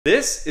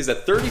This is a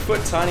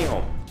 30-foot tiny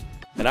home,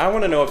 and I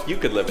want to know if you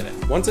could live in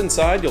it. Once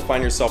inside, you'll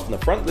find yourself in the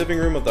front living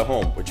room of the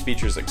home, which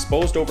features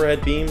exposed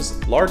overhead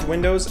beams, large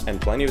windows,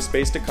 and plenty of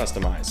space to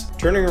customize.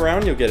 Turning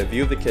around, you'll get a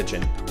view of the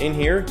kitchen. In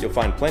here, you'll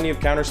find plenty of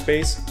counter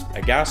space,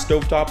 a gas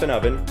stovetop and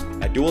oven,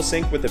 a dual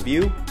sink with a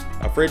view,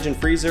 a fridge and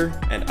freezer,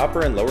 and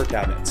upper and lower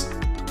cabinets.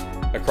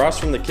 Across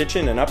from the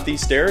kitchen and up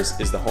these stairs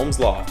is the home's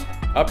loft.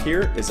 Up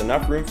here is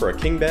enough room for a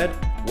king bed,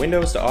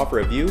 windows to offer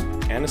a view,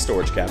 and a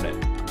storage cabinet.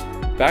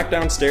 Back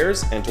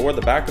downstairs and toward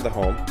the back of the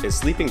home is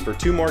sleeping for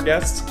 2 more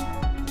guests,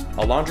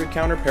 a laundry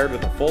counter paired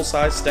with a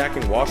full-size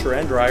stacking washer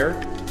and dryer,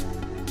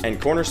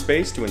 and corner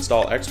space to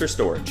install extra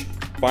storage.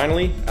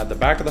 Finally, at the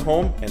back of the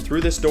home and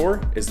through this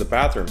door is the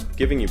bathroom,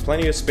 giving you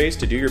plenty of space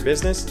to do your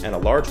business and a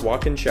large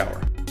walk-in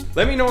shower.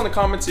 Let me know in the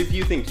comments if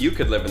you think you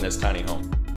could live in this tiny home.